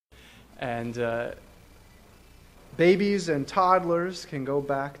And babies and toddlers can go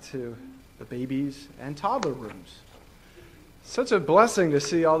back to the babies and toddler rooms. Such a blessing to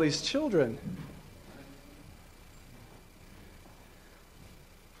see all these children.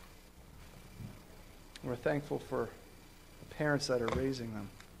 We're thankful for the parents that are raising them.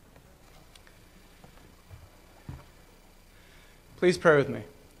 Please pray with me.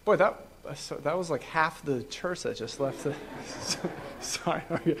 Boy, that was like half the church that just left. Sorry.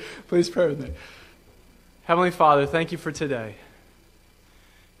 Please pray with me. Heavenly Father, thank you for today.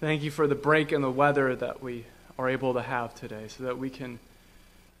 Thank you for the break in the weather that we are able to have today so that we can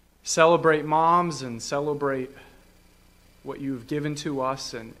celebrate moms and celebrate what you've given to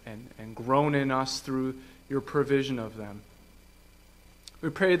us and grown in us through your provision of them. We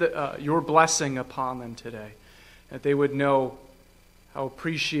pray that your blessing upon them today, that they would know how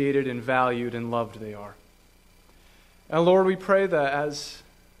appreciated and valued and loved they are. And Lord, we pray that as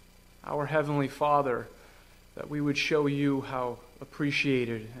our Heavenly Father, that we would show you how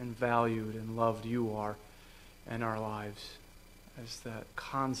appreciated and valued and loved you are in our lives as that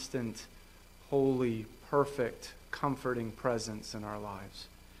constant, holy, perfect, comforting presence in our lives.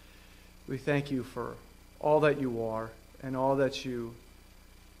 We thank you for all that you are and all that you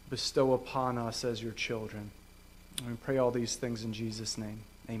bestow upon us as your children. And we pray all these things in Jesus' name.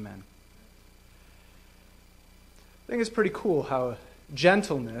 Amen. I think it's pretty cool how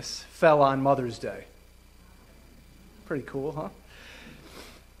gentleness fell on Mother's Day. Pretty cool, huh?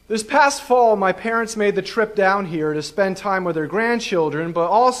 This past fall, my parents made the trip down here to spend time with their grandchildren, but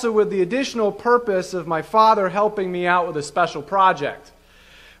also with the additional purpose of my father helping me out with a special project.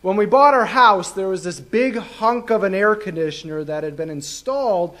 When we bought our house, there was this big hunk of an air conditioner that had been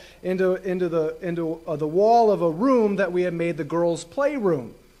installed into the wall of a room that we had made the girls'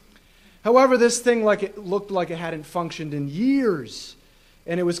 playroom. However, this thing looked like it hadn't functioned in years,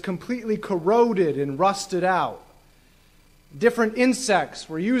 and it was completely corroded and rusted out. Different insects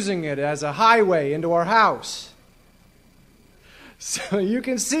were using it as a highway into our house. So you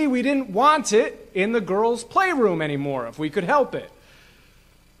can see we didn't want it in the girls' playroom anymore if we could help it.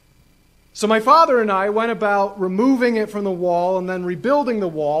 So my father and I went about removing it from the wall and then rebuilding the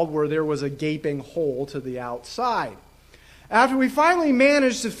wall where there was a gaping hole to the outside. After we finally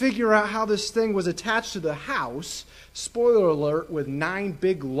managed to figure out how this thing was attached to the house, spoiler alert, with 9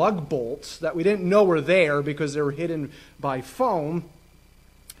 big lug bolts that we didn't know were there because they were hidden by foam,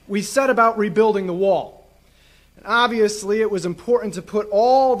 we set about rebuilding the wall. And obviously, it was important to put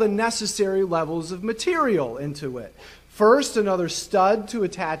all the necessary levels of material into it. First, another stud to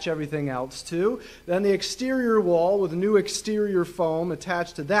attach everything else to. Then the exterior wall with new exterior foam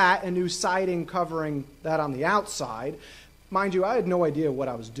attached to that and new siding covering that on the outside. Mind you, I had no idea what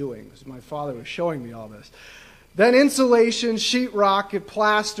I was doing because my father was showing me all this. Then insulation, sheetrock,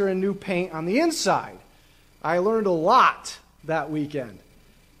 plaster, and new paint on the inside. I learned a lot that weekend.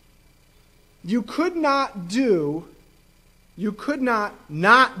 You could not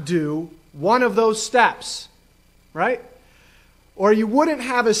not do one of those steps, right? Or you wouldn't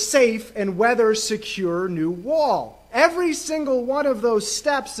have a safe and weather-secure new wall. Every single one of those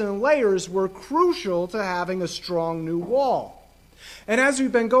steps and layers were crucial to having a strong new wall. And as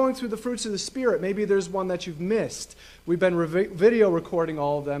we've been going through the fruits of the Spirit, maybe there's one that you've missed. We've been video recording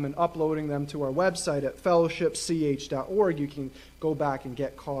all of them and uploading them to our website at fellowshipch.org. You can go back and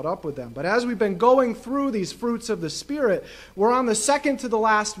get caught up with them. But as we've been going through these fruits of the Spirit, we're on the second to the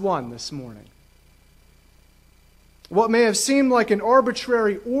last one this morning. What may have seemed like an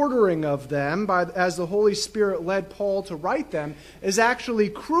arbitrary ordering of them as the Holy Spirit led Paul to write them is actually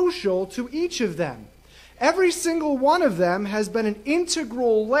crucial to each of them. Every single one of them has been an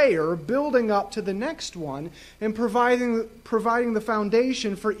integral layer building up to the next one and providing the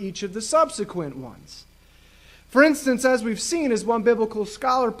foundation for each of the subsequent ones. For instance, as we've seen, as one biblical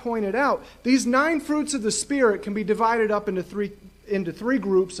scholar pointed out, these 9 fruits of the Spirit can be divided up into three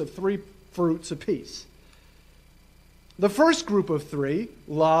groups of 3 fruits apiece. The first group of 3,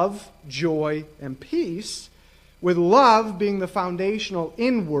 love, joy, and peace, with love being the foundational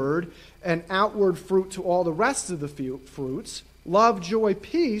inward and outward fruit to all the rest of the fruits. Love, joy,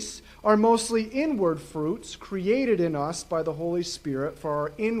 peace are mostly inward fruits created in us by the Holy Spirit for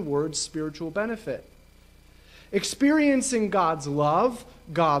our inward spiritual benefit. Experiencing God's love,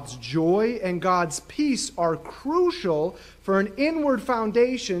 God's joy, and God's peace are crucial for an inward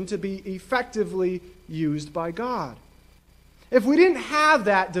foundation to be effectively used by God. If we didn't have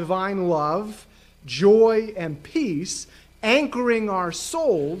that divine love, joy, and peace anchoring our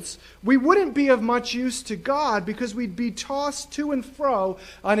souls, we wouldn't be of much use to God because we'd be tossed to and fro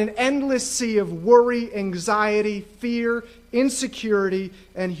on an endless sea of worry, anxiety, fear, insecurity,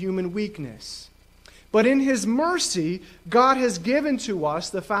 and human weakness. But in His mercy, God has given to us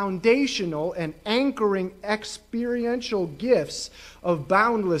the foundational and anchoring experiential gifts of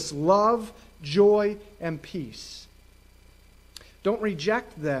boundless love, joy, and peace. Don't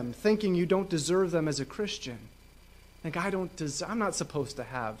reject them, thinking you don't deserve them as a Christian. Like, I'm not supposed to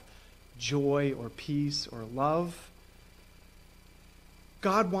have joy or peace or love.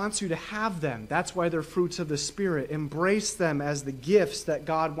 God wants you to have them. That's why they're fruits of the Spirit. Embrace them as the gifts that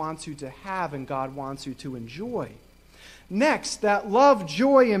God wants you to have and God wants you to enjoy. Next, that love,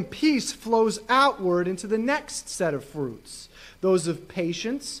 joy, and peace flows outward into the next set of fruits, those of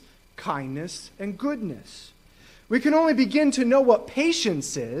patience, kindness, and goodness. We can only begin to know what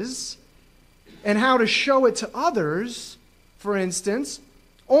patience is and how to show it to others, for instance,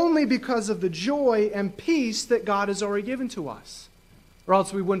 only because of the joy and peace that God has already given to us. Or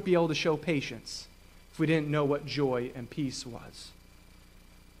else we wouldn't be able to show patience if we didn't know what joy and peace was.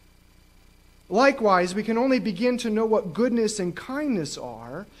 Likewise, we can only begin to know what goodness and kindness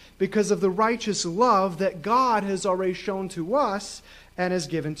are because of the righteous love that God has already shown to us and has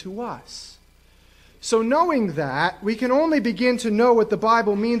given to us. So knowing that, we can only begin to know what the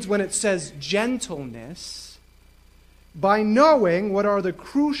Bible means when it says gentleness by knowing what are the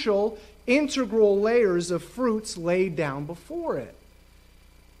crucial, integral layers of fruits laid down before it.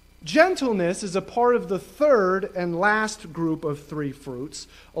 Gentleness is a part of the third and last group of three fruits,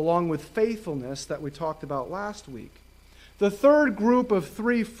 along with faithfulness that we talked about last week. The third group of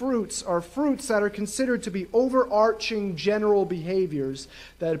three fruits are fruits that are considered to be overarching general behaviors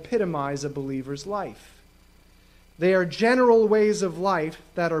that epitomize a believer's life. They are general ways of life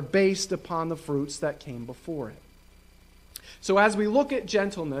that are based upon the fruits that came before it. So as we look at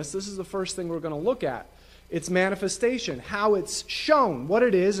gentleness, this is the first thing we're going to look at. Its manifestation, how it's shown, what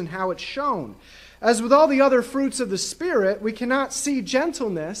it is and how it's shown. As with all the other fruits of the Spirit, we cannot see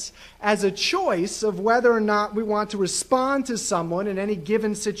gentleness as a choice of whether or not we want to respond to someone in any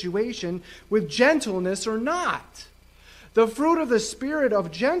given situation with gentleness or not. The fruit of the Spirit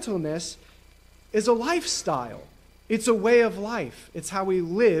of gentleness is a lifestyle. It's a way of life. It's how we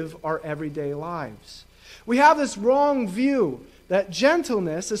live our everyday lives. We have this wrong view that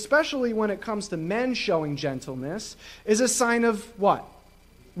gentleness, especially when it comes to men showing gentleness, is a sign of what?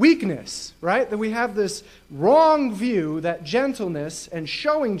 Weakness, right? That we have this wrong view that gentleness and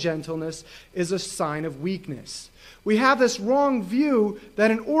showing gentleness is a sign of weakness. We have this wrong view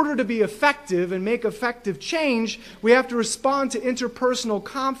that in order to be effective and make effective change, we have to respond to interpersonal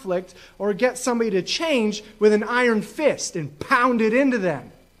conflict or get somebody to change with an iron fist and pound it into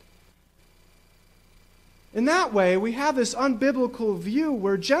them. In that way, we have this unbiblical view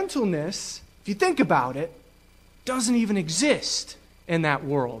where gentleness, if you think about it, doesn't even exist in that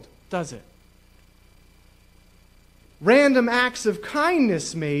world, does it? Random acts of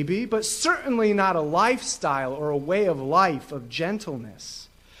kindness maybe, but certainly not a lifestyle or a way of life of gentleness.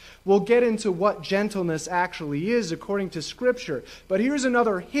 We'll get into what gentleness actually is according to Scripture, but here's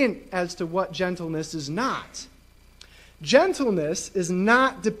another hint as to what gentleness is not. Gentleness is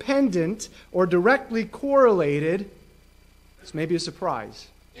not dependent or directly correlated, this may be a surprise,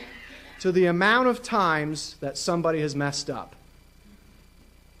 to the amount of times that somebody has messed up.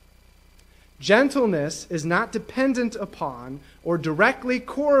 Gentleness is not dependent upon or directly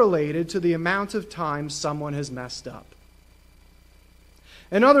correlated to the amount of times someone has messed up.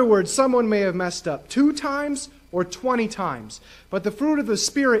 In other words, someone may have messed up 2 times or 20 times. But the fruit of the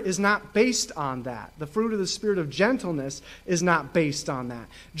Spirit is not based on that. The fruit of the Spirit of gentleness is not based on that.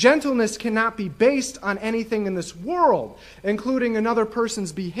 Gentleness cannot be based on anything in this world, including another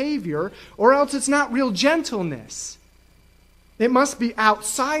person's behavior, or else it's not real gentleness. It must be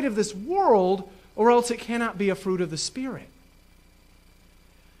outside of this world, or else it cannot be a fruit of the Spirit.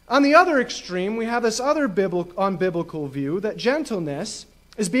 On the other extreme, we have this other unbiblical view that gentleness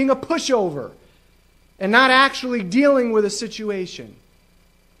is being a pushover and not actually dealing with a situation.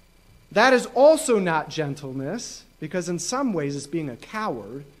 That is also not gentleness, because in some ways it's being a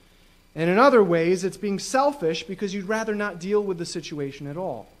coward, and in other ways it's being selfish because you'd rather not deal with the situation at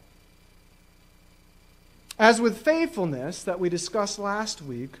all. As with faithfulness that we discussed last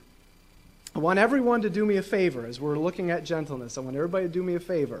week, I want everyone to do me a favor as we're looking at gentleness. I want everybody to do me a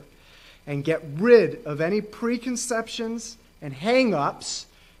favor and get rid of any preconceptions and hang-ups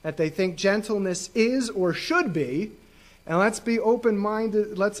that they think gentleness is or should be, and let's be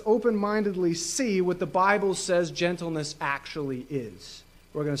open-minded. Let's open-mindedly see what the Bible says gentleness actually is.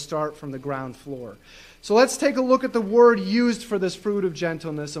 We're going to start from the ground floor. So let's take a look at the word used for this fruit of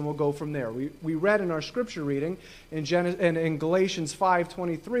gentleness, and we'll go from there. We read in our scripture reading in Galatians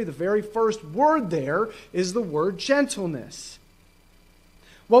 5:23, the very first word there is the word gentleness.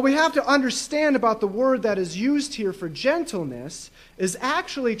 What we have to understand about the word that is used here for gentleness is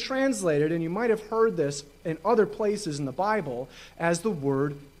actually translated, and you might have heard this in other places in the Bible, as the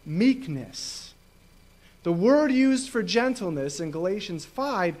word meekness. The word used for gentleness in Galatians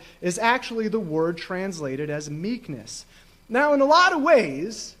 5 is actually the word translated as meekness. Now, in a lot of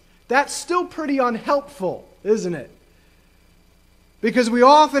ways, that's still pretty unhelpful, isn't it? Because we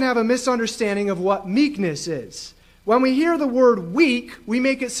often have a misunderstanding of what meekness is. When we hear the word weak, we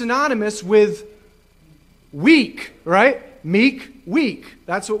make it synonymous with weak, right? Meek, weak.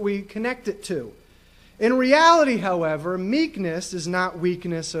 That's what we connect it to. In reality, however, meekness is not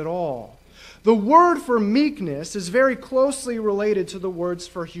weakness at all. The word for meekness is very closely related to the words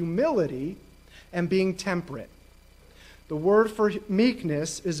for humility and being temperate. The word for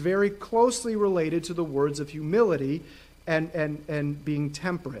meekness is very closely related to the words of humility and being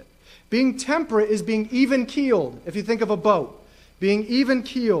temperate. Being temperate is being even-keeled, if you think of a boat. Being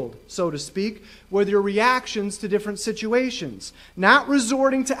even-keeled, so to speak, with your reactions to different situations. Not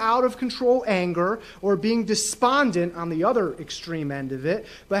resorting to out-of-control anger or being despondent on the other extreme end of it,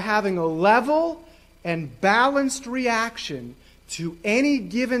 but having a level and balanced reaction to any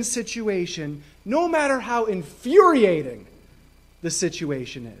given situation, no matter how infuriating the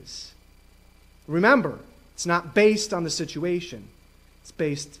situation is. Remember, it's not based on the situation. It's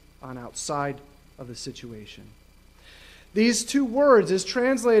based on outside of the situation. These two words, as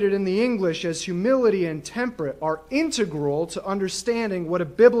translated in the English as humility and temperate, are integral to understanding what a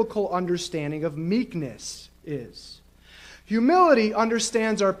biblical understanding of meekness is. Humility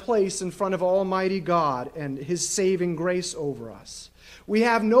understands our place in front of Almighty God and His saving grace over us. We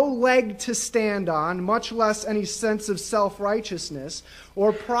have no leg to stand on, much less any sense of self-righteousness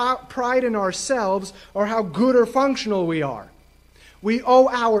or pride in ourselves or how good or functional we are. We owe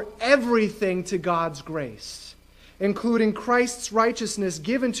our everything to God's grace, including Christ's righteousness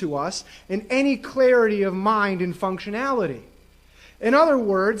given to us and any clarity of mind and functionality. In other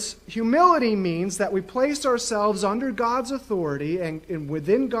words, humility means that we place ourselves under God's authority and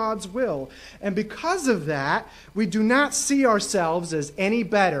within God's will, and because of that, we do not see ourselves as any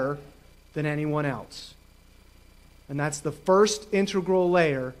better than anyone else. And that's the first integral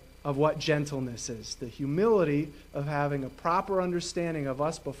layer of what gentleness is, the humility of having a proper understanding of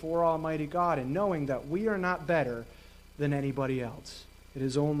us before Almighty God and knowing that we are not better than anybody else. It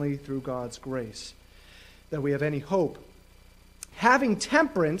is only through God's grace that we have any hope. Having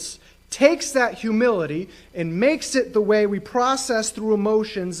temperance takes that humility and makes it the way we process through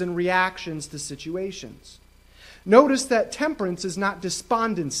emotions and reactions to situations. Notice that temperance is not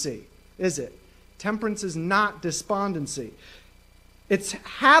despondency, is it? Temperance is not despondency. It's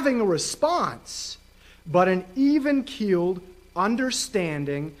having a response, but an even-keeled,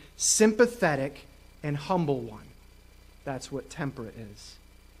 understanding, sympathetic, and humble one. That's what temperate is.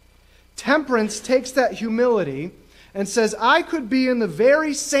 Temperance takes that humility and says, I could be in the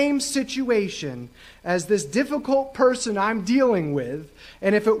very same situation as this difficult person I'm dealing with,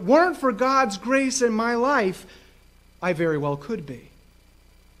 and if it weren't for God's grace in my life, I very well could be.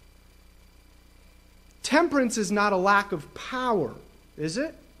 Temperance is not a lack of power, is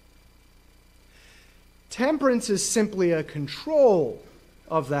it? Temperance is simply a control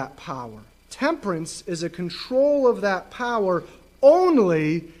of that power. Temperance is a control of that power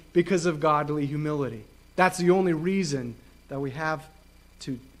only because of godly humility. That's the only reason that we have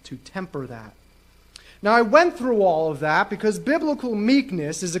to temper that. Now, I went through all of that because biblical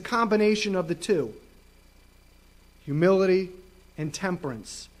meekness is a combination of the two. Humility and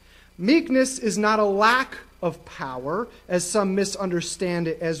temperance. Meekness is not a lack of power, as some misunderstand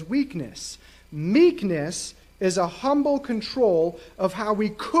it as weakness. Meekness is a humble control of how we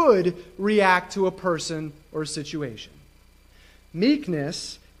could react to a person or situation.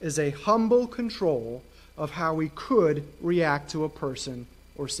 Meekness is a humble control of how we could react to a person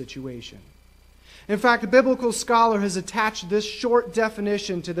or situation. In fact, a biblical scholar has attached this short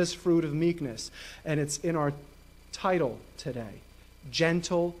definition to this fruit of meekness, and it's in our title today: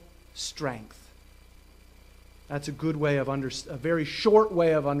 gentle strength. That's a good way of a very short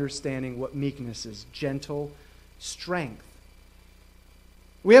way of understanding what meekness is: gentle strength.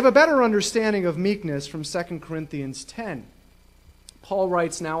 We have a better understanding of meekness from 2 Corinthians 10. Paul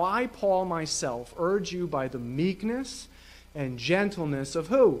writes, Now I, Paul, myself, urge you by the meekness and gentleness of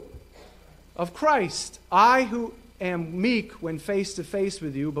who? Of Christ. I who am meek when face to face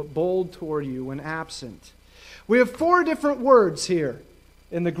with you, but bold toward you when absent. We have 4 different words here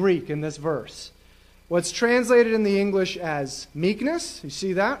in the Greek in this verse. What's translated in the English as meekness, you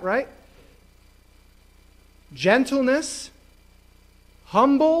see that, right? Gentleness,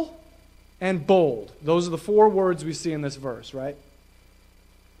 humble, and bold. Those are the four words we see in this verse, right?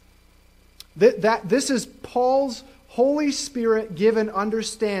 This is Paul's Holy Spirit-given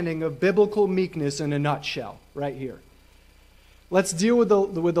understanding of biblical meekness in a nutshell, right here. Let's deal with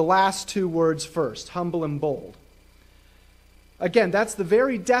the last two words first, humble and bold. Again, that's the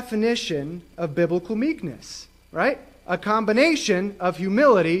very definition of biblical meekness, right? A combination of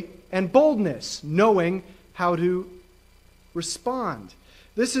humility and boldness, knowing how to respond.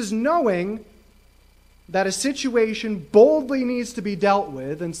 This is knowing that a situation boldly needs to be dealt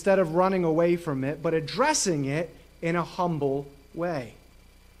with instead of running away from it, but addressing it in a humble way.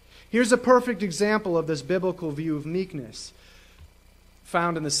 Here's a perfect example of this biblical view of meekness,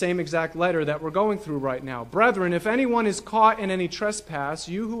 found in the same exact letter that we're going through right now. Brethren, if anyone is caught in any trespass,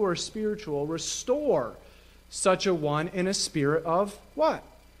 you who are spiritual, restore such a one in a spirit of what?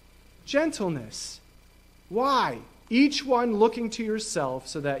 Gentleness. Why? Each one looking to yourself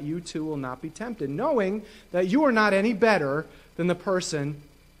so that you too will not be tempted, knowing that you are not any better than the person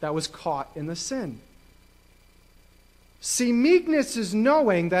that was caught in the sin. See, meekness is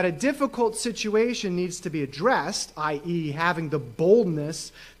knowing that a difficult situation needs to be addressed, i.e., having the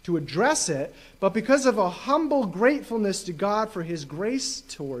boldness to address it, but because of a humble gratefulness to God for His grace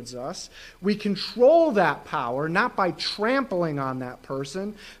towards us, we control that power, not by trampling on that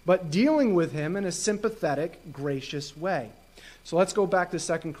person, but dealing with him in a sympathetic, gracious way. So let's go back to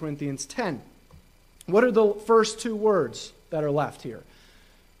 2 Corinthians 10. What are the first two words that are left here?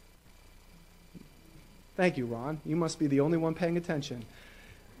 Thank you, Ron. You must be the only one paying attention.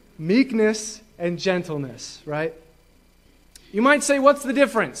 Meekness and gentleness, right? You might say, what's the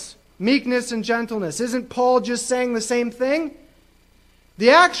difference? Meekness and gentleness. Isn't Paul just saying the same thing?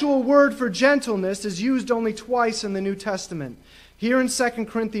 The actual word for gentleness is used only twice in the New Testament. Here in 2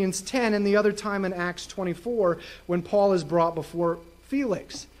 Corinthians 10 and the other time in Acts 24 when Paul is brought before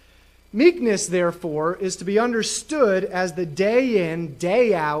Felix. Meekness, therefore, is to be understood as the day in,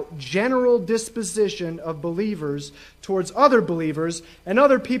 day out general disposition of believers towards other believers and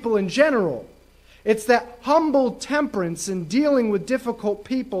other people in general. It's that humble temperance in dealing with difficult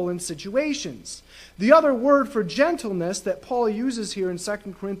people and situations. The other word for gentleness that Paul uses here in 2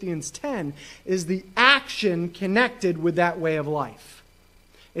 Corinthians 10 is the action connected with that way of life.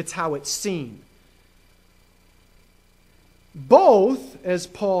 It's how it's seen. Both, as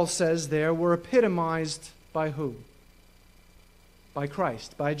Paul says there, were epitomized by who? By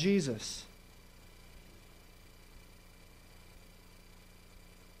Christ, by Jesus.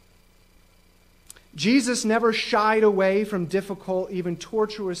 Jesus never shied away from difficult, even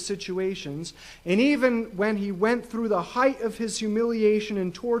tortuous situations, and even when he went through the height of his humiliation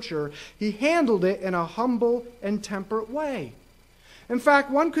and torture, he handled it in a humble and temperate way. In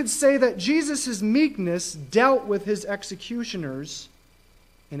fact, one could say that Jesus' meekness dealt with his executioners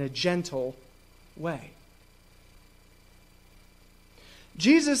in a gentle way.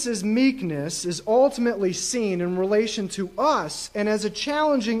 Jesus' meekness is ultimately seen in relation to us and as a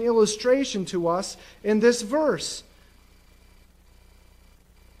challenging illustration to us in this verse.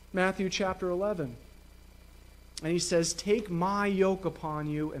 Matthew chapter 11. And he says, "Take my yoke upon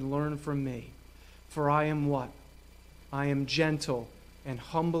you and learn from me, for I am what? I am gentle and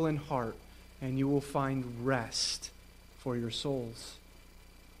humble in heart, and you will find rest for your souls."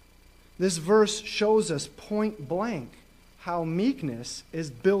 This verse shows us point blank how meekness is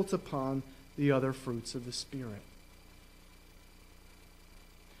built upon the other fruits of the Spirit.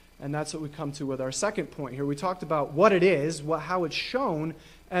 And that's what we come to with our second point here. We talked about what it is, how it's shown,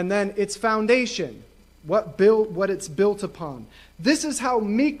 and then its foundation, what it's built upon. This is how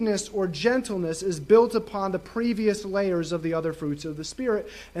meekness or gentleness is built upon the previous layers of the other fruits of the Spirit,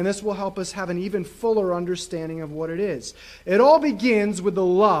 and this will help us have an even fuller understanding of what it is. It all begins with the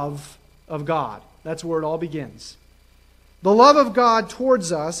love of God. That's where it all begins. The love of God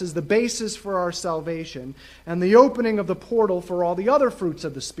towards us is the basis for our salvation and the opening of the portal for all the other fruits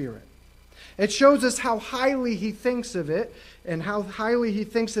of the Spirit. It shows us how highly He thinks of it and how highly He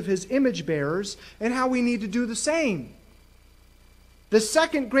thinks of His image bearers and how we need to do the same. The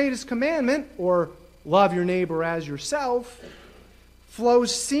second greatest commandment, or love your neighbor as yourself,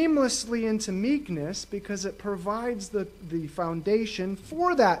 flows seamlessly into meekness because it provides the foundation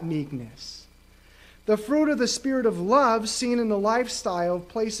for that meekness. The fruit of the Spirit of love, seen in the lifestyle of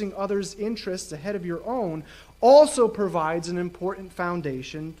placing others' interests ahead of your own, also provides an important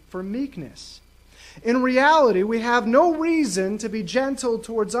foundation for meekness. In reality, we have no reason to be gentle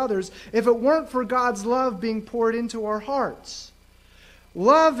towards others if it weren't for God's love being poured into our hearts.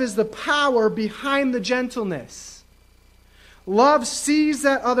 Love is the power behind the gentleness. Love sees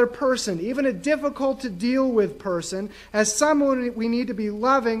that other person, even a difficult to deal with person, as someone we need to be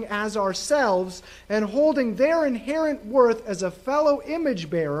loving as ourselves and holding their inherent worth as a fellow image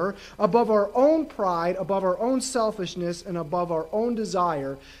bearer above our own pride, above our own selfishness, and above our own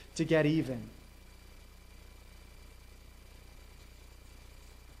desire to get even.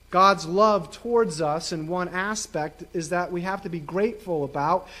 God's love towards us in one aspect is that we have to be grateful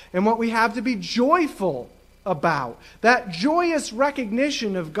about and what we have to be joyful about. That joyous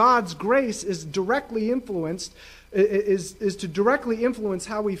recognition of God's grace is directly influenced, is to directly influence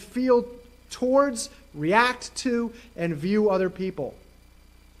how we feel towards, react to, and view other people.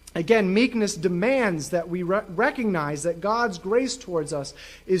 Again, meekness demands that we recognize that God's grace towards us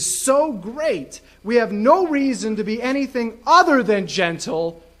is so great, we have no reason to be anything other than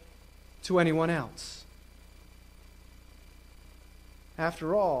gentle to anyone else.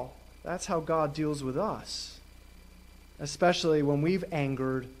 After all, that's how God deals with us, especially when we've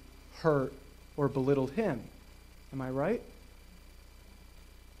angered, hurt, or belittled Him. Am I right?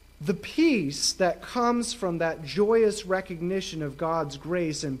 The peace that comes from that joyous recognition of God's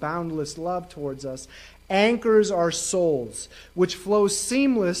grace and boundless love towards us anchors our souls, which flows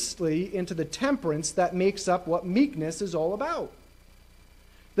seamlessly into the temperance that makes up what meekness is all about.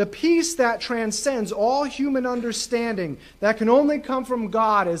 The peace that transcends all human understanding, that can only come from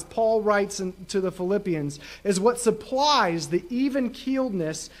God, as Paul writes to the Philippians, is what supplies the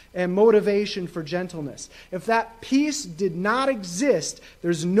even-keeledness and motivation for gentleness. If that peace did not exist,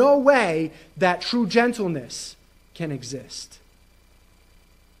 there's no way that true gentleness can exist.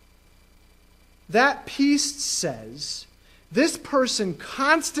 That peace says, this person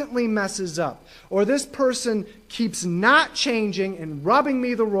constantly messes up, or this person keeps not changing and rubbing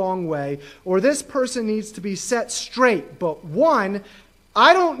me the wrong way, or this person needs to be set straight. But one,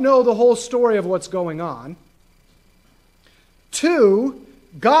 I don't know the whole story of what's going on. Two,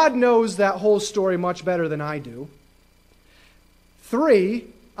 God knows that whole story much better than I do. Three,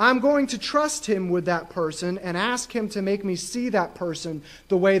 I'm going to trust Him with that person and ask Him to make me see that person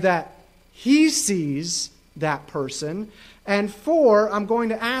the way that He sees that person. And four, I'm going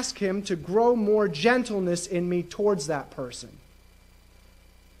to ask Him to grow more gentleness in me towards that person.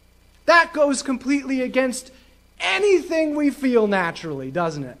 That goes completely against anything we feel naturally,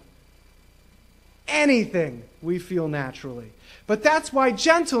 doesn't it? Anything we feel naturally. But that's why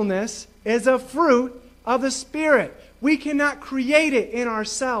gentleness is a fruit of the Spirit. We cannot create it in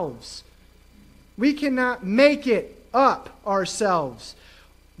ourselves. We cannot make it up ourselves.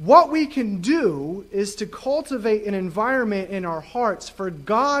 What we can do is to cultivate an environment in our hearts for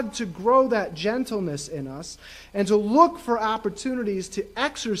God to grow that gentleness in us and to look for opportunities to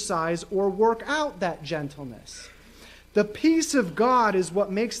exercise or work out that gentleness. The peace of God is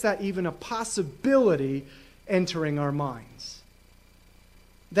what makes that even a possibility entering our minds.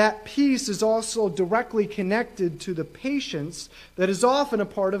 That peace is also directly connected to the patience that is often a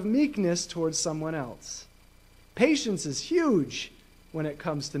part of meekness towards someone else. Patience is huge when it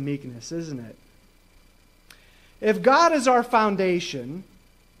comes to meekness, isn't it? If God is our foundation,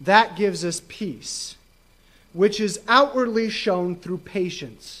 that gives us peace, which is outwardly shown through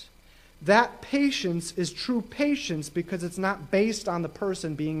patience. That patience is true patience because it's not based on the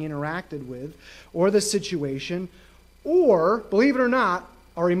person being interacted with or the situation or, believe it or not,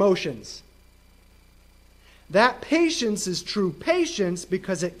 our emotions. That patience is true patience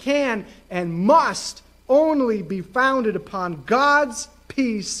because it can and must only be founded upon God's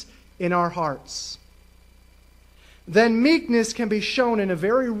peace in our hearts. Then meekness can be shown in a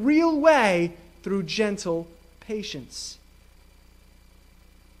very real way through gentle patience.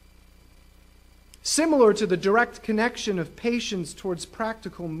 Similar to the direct connection of patience towards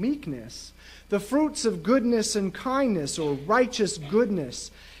practical meekness, the fruits of goodness and kindness, or righteous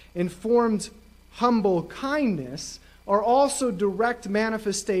goodness, informed humble kindness, are also direct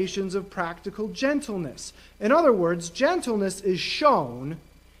manifestations of practical gentleness. In other words, gentleness is shown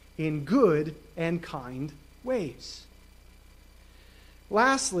in good and kind ways.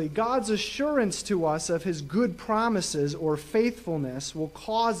 Lastly, God's assurance to us of His good promises or faithfulness will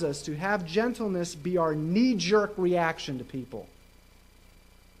cause us to have gentleness be our knee-jerk reaction to people.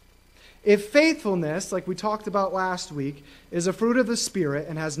 If faithfulness, like we talked about last week, is a fruit of the Spirit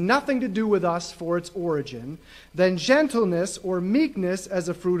and has nothing to do with us for its origin, then gentleness or meekness as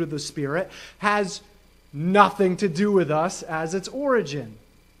a fruit of the Spirit has nothing to do with us as its origin.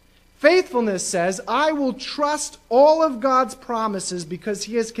 Faithfulness says, I will trust all of God's promises because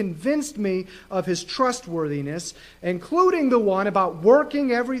he has convinced me of his trustworthiness, including the one about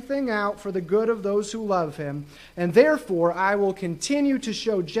working everything out for the good of those who love him. And therefore, I will continue to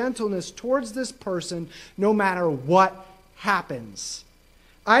show gentleness towards this person no matter what happens.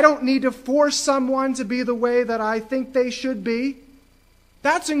 I don't need to force someone to be the way that I think they should be.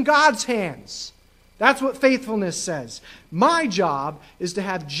 That's in God's hands. That's what faithfulness says. My job is to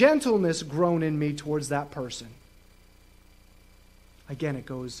have gentleness grown in me towards that person. Again, it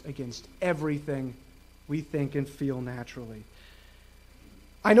goes against everything we think and feel naturally.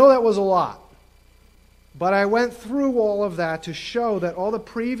 I know that was a lot, but I went through all of that to show that all the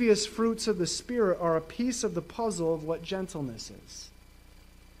previous fruits of the Spirit are a piece of the puzzle of what gentleness is.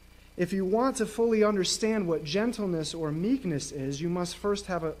 If you want to fully understand what gentleness or meekness is, you must first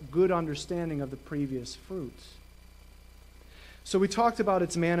have a good understanding of the previous fruits. So we talked about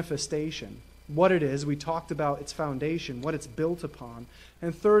its manifestation, what it is. We talked about its foundation, what it's built upon.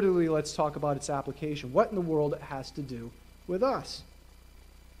 And thirdly, let's talk about its application, what in the world it has to do with us.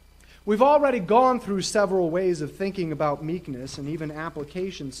 We've already gone through several ways of thinking about meekness and even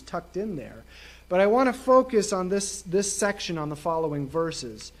applications tucked in there. But I want to focus on this section on the following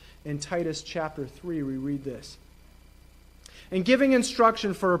verses. In Titus chapter 3, we read this. In giving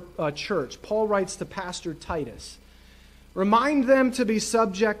instruction for a church, Paul writes to Pastor Titus, remind them to be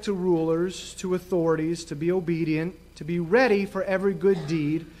subject to rulers, to authorities, to be obedient, to be ready for every good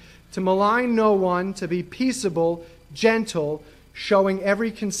deed, to malign no one, to be peaceable, gentle, showing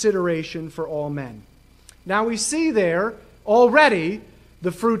every consideration for all men. Now we see there already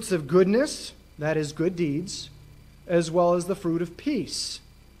the fruits of goodness, that is, good deeds, as well as the fruit of peace.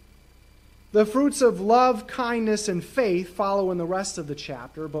 The fruits of love, kindness, and faith follow in the rest of the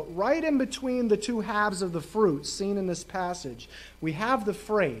chapter, but right in between the two halves of the fruits seen in this passage, we have the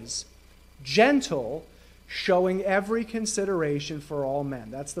phrase, gentle, showing every consideration for all men.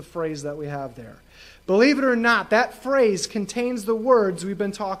 That's the phrase that we have there. Believe it or not, that phrase contains the words we've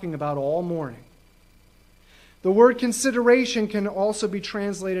been talking about all morning. The word consideration can also be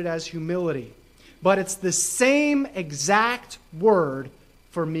translated as humility, but it's the same exact word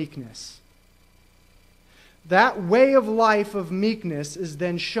for meekness. That way of life of meekness is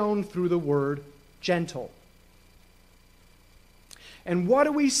then shown through the word gentle. And what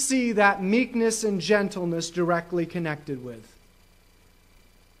do we see that meekness and gentleness directly connected with?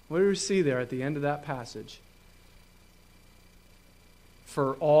 What do we see there at the end of that passage?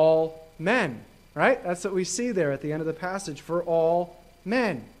 For all men, right? That's what we see there at the end of the passage. For all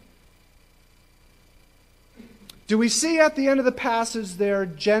men. Do we see at the end of the passage there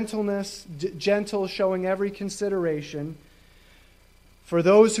gentleness, gentle, showing every consideration for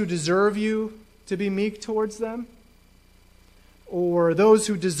those who deserve you to be meek towards them? Or those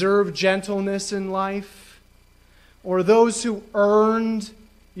who deserve gentleness in life? Or those who earned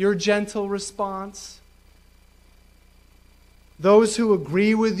your gentle response? Those who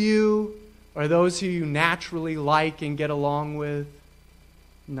agree with you? Or those who you naturally like and get along with?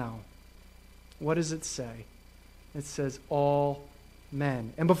 No. What does it say? It says all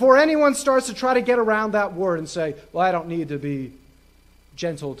men. And before anyone starts to try to get around that word and say, well, I don't need to be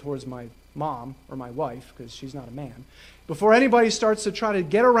gentle towards my mom or my wife because she's not a man. Before anybody starts to try to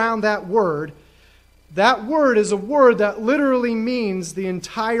get around that word is a word that literally means the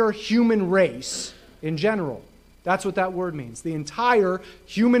entire human race in general. That's what that word means. The entire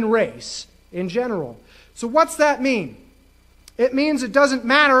human race in general. So what's that mean? It means it doesn't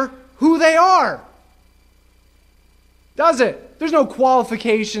matter who they are. Does it? There's no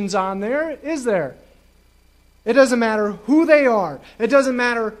qualifications on there, is there? It doesn't matter who they are. It doesn't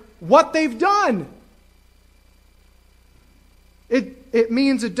matter what they've done. It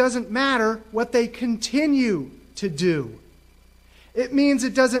means it doesn't matter what they continue to do. It means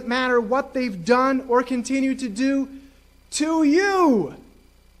it doesn't matter what they've done or continue to do to you.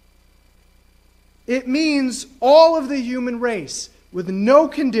 It means all of the human race with no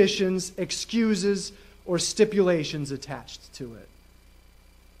conditions, excuses, or stipulations attached to it.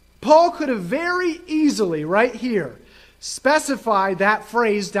 Paul could have very easily, right here, specified that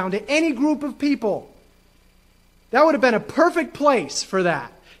phrase down to any group of people. That would have been a perfect place for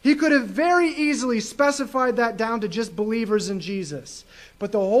that. He could have very easily specified that down to just believers in Jesus.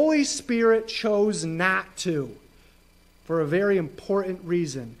 But the Holy Spirit chose not to, for a very important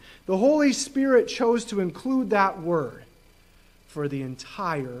reason. The Holy Spirit chose to include that word for the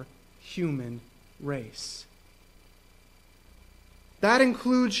entire human race. That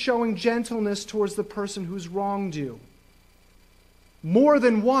includes showing gentleness towards the person who's wronged you. More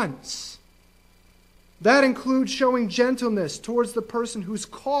than once. That includes showing gentleness towards the person who's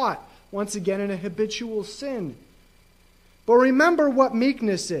caught, once again, in a habitual sin. But remember what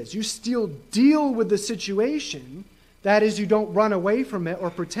meekness is. You still deal with the situation. That is, you don't run away from it or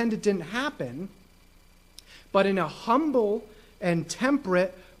pretend it didn't happen, but in a humble and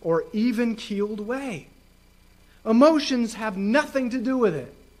temperate or even-keeled way. Emotions have nothing to do with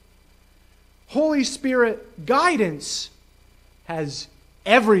it. Holy Spirit guidance has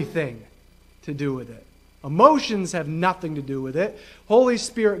everything to do with it. Emotions have nothing to do with it. Holy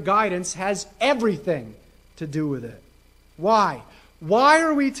Spirit guidance has everything to do with it. Why? Why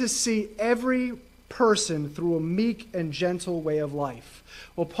are we to see every person through a meek and gentle way of life?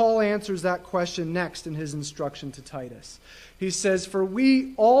 Well, Paul answers that question next in his instruction to Titus. He says, "For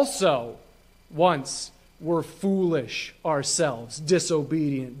we also once were foolish ourselves,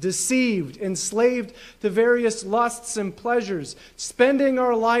 disobedient, deceived, enslaved to various lusts and pleasures, spending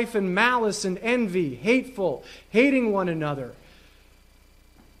our life in malice and envy, hateful, hating one another."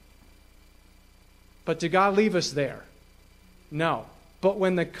 But did God leave us there? No. But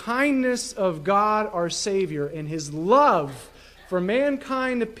when the kindness of God our Savior and His love for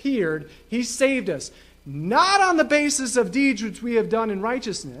mankind appeared, He saved us, not on the basis of deeds which we have done in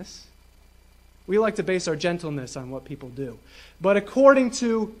righteousness. We like to base our gentleness on what people do. But according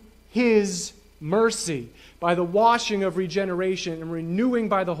to His mercy, by the washing of regeneration and renewing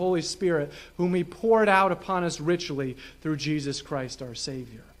by the Holy Spirit, whom He poured out upon us richly through Jesus Christ our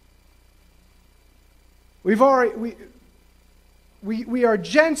Savior. We are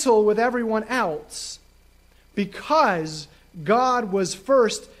gentle with everyone else because God was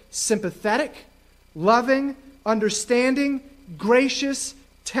first sympathetic, loving, understanding, gracious,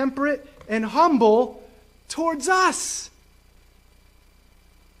 temperate, and humble towards us.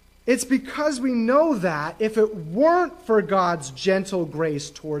 It's because we know that if it weren't for God's gentle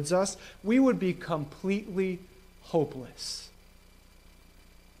grace towards us, we would be completely hopeless.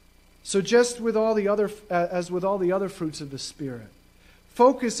 So just with all the other, as with all the other fruits of the Spirit,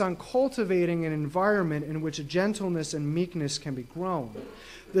 focus on cultivating an environment in which gentleness and meekness can be grown.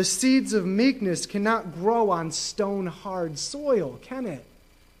 The seeds of meekness cannot grow on stone-hard soil, can it?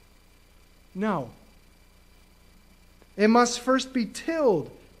 No. It must first be tilled,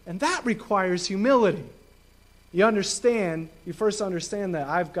 and that requires humility. You first understand that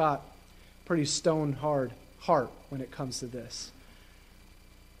I've got a pretty stone-hard heart when it comes to this.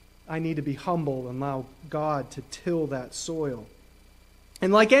 I need to be humble and allow God to till that soil.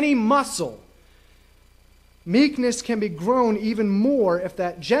 And like any muscle, meekness can be grown even more if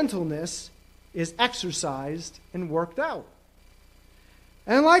that gentleness is exercised and worked out.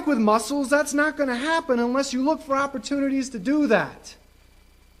 And like with muscles, that's not going to happen unless you look for opportunities to do that.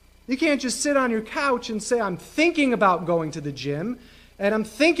 You can't just sit on your couch and say, "I'm thinking about going to the gym, and I'm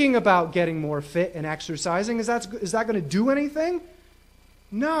thinking about getting more fit and exercising." Is that going to do anything?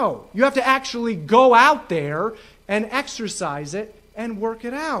 No. You have to actually go out there and exercise it and work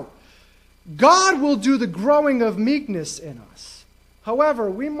it out. God will do the growing of meekness in us.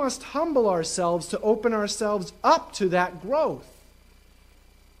 However, we must humble ourselves to open ourselves up to that growth.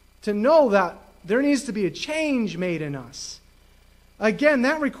 To know that there needs to be a change made in us. Again,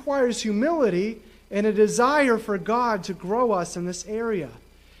 that requires humility and a desire for God to grow us in this area.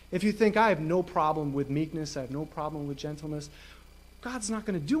 If you think, "I have no problem with meekness, I have no problem with gentleness," God's not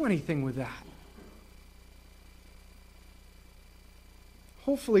going to do anything with that.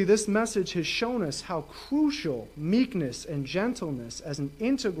 Hopefully, this message has shown us how crucial meekness and gentleness as an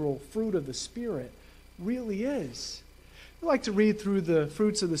integral fruit of the Spirit really is. I like to read through the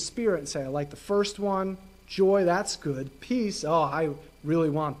fruits of the Spirit and say, I like the first one. Joy, that's good. Peace, oh, I really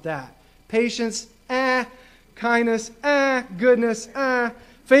want that. Patience, Kindness, Goodness,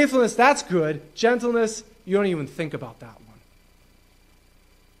 Faithfulness, that's good. Gentleness, you don't even think about that one.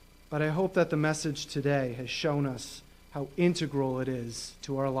 But I hope that the message today has shown us how integral it is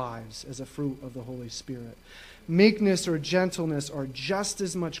to our lives as a fruit of the Holy Spirit. Meekness or gentleness are just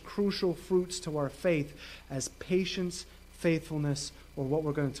as much crucial fruits to our faith as patience, faithfulness, or what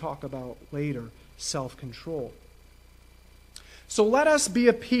we're going to talk about later, self-control. So let us be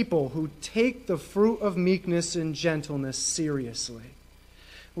a people who take the fruit of meekness and gentleness seriously.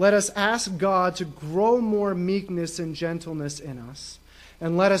 Let us ask God to grow more meekness and gentleness in us,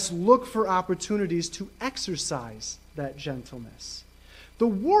 and let us look for opportunities to exercise that gentleness. The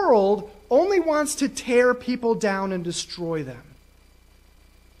world only wants to tear people down and destroy them.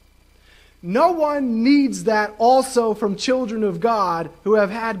 No one needs that also from children of God who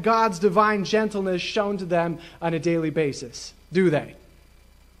have had God's divine gentleness shown to them on a daily basis, do they?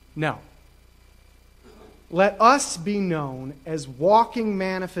 No. Let us be known as walking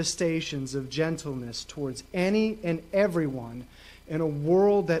manifestations of gentleness towards any and everyone in a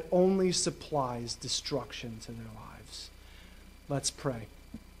world that only supplies destruction to their lives. Let's pray.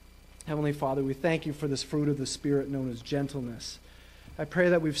 Heavenly Father, we thank you for this fruit of the Spirit known as gentleness. I pray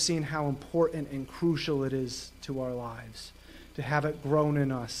that we've seen how important and crucial it is to our lives to have it grown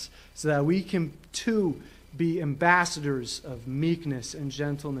in us so that we can too be ambassadors of meekness and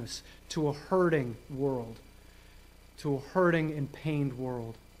gentleness to a hurting world, to a hurting and pained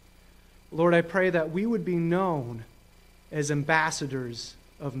world. Lord, I pray that we would be known as ambassadors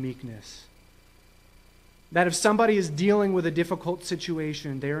of meekness. That if somebody is dealing with a difficult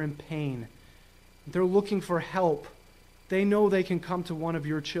situation, they're in pain, they're looking for help, they know they can come to one of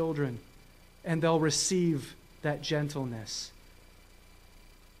your children and they'll receive that gentleness.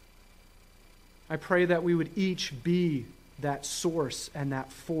 I pray that we would each be that source and that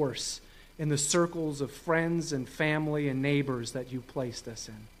force in the circles of friends and family and neighbors that you placed us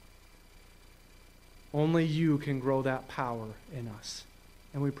in. Only you can grow that power in us.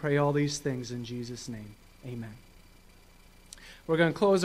 And we pray all these things in Jesus' name. Amen. We're going to close